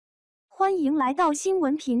欢迎来到新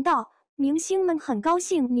闻频道，明星们很高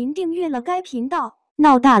兴您订阅了该频道。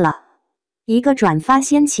闹大了，一个转发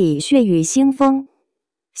掀起血雨腥风。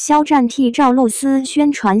肖战替赵露思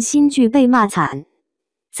宣传新剧被骂惨。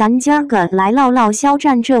咱今儿个来唠唠肖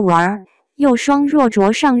战这玩儿，又双若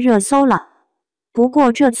着上热搜了。不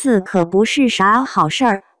过这次可不是啥好事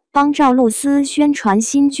儿，帮赵露思宣传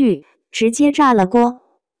新剧，直接炸了锅。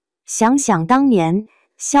想想当年，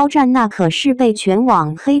肖战那可是被全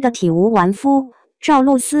网黑得体无完肤，赵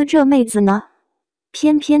露思这妹子呢，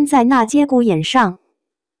偏偏在那节骨眼上，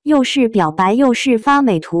又是表白又是发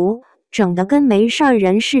美图，整得跟没事儿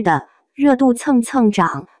人似的，热度蹭蹭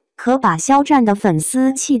涨，可把肖战的粉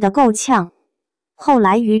丝气得够呛。后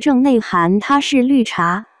来于正内涵他是绿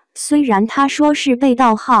茶，虽然他说是被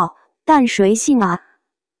盗号，但谁信啊？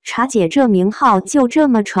茶姐这名号就这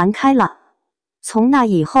么传开了。从那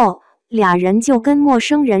以后，俩人就跟陌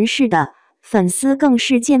生人似的，粉丝更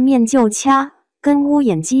是见面就掐，跟乌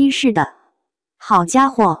眼鸡似的。好家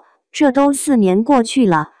伙，这都4年过去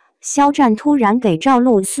了，肖战突然给赵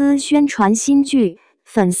露思宣传新剧，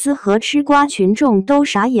粉丝和吃瓜群众都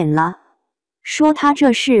傻眼了，说他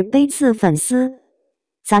这是背刺粉丝。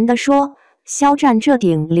咱的说，肖战这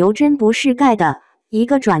顶流真不是盖的，一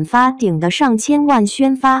个转发顶得上1000万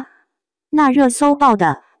宣发，那热搜爆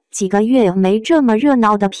的，几个月没这么热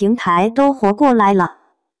闹的平台都活过来了。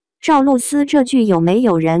赵露思这剧有没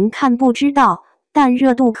有人看不知道，但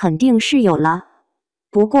热度肯定是有了。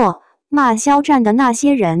不过，骂肖战的那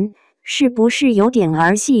些人，是不是有点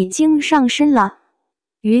儿戏精上身了？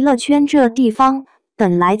娱乐圈这地方，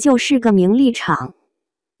本来就是个名利场，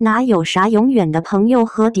哪有啥永远的朋友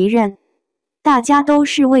和敌人？大家都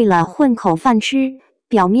是为了混口饭吃，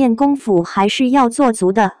表面功夫还是要做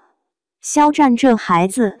足的。肖战这孩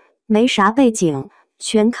子没啥背景，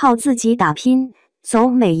全靠自己打拼，走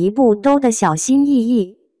每一步都得小心翼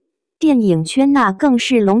翼。电影圈那更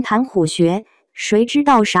是龙潭虎穴，谁知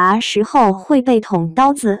道啥时候会被捅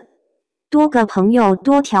刀子？多个朋友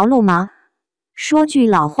多条路嘛。说句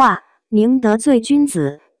老话，宁得罪君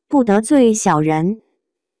子，不得罪小人。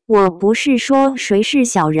我不是说谁是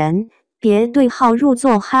小人，别对号入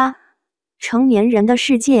座哈。成年人的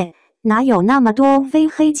世界，哪有那么多非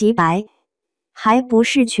黑即白？还不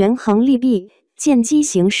是权衡利弊，见机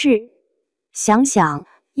行事。想想，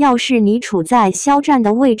要是你处在肖战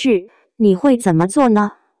的位置，你会怎么做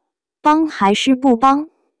呢？帮还是不帮？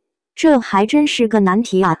这还真是个难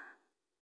题啊。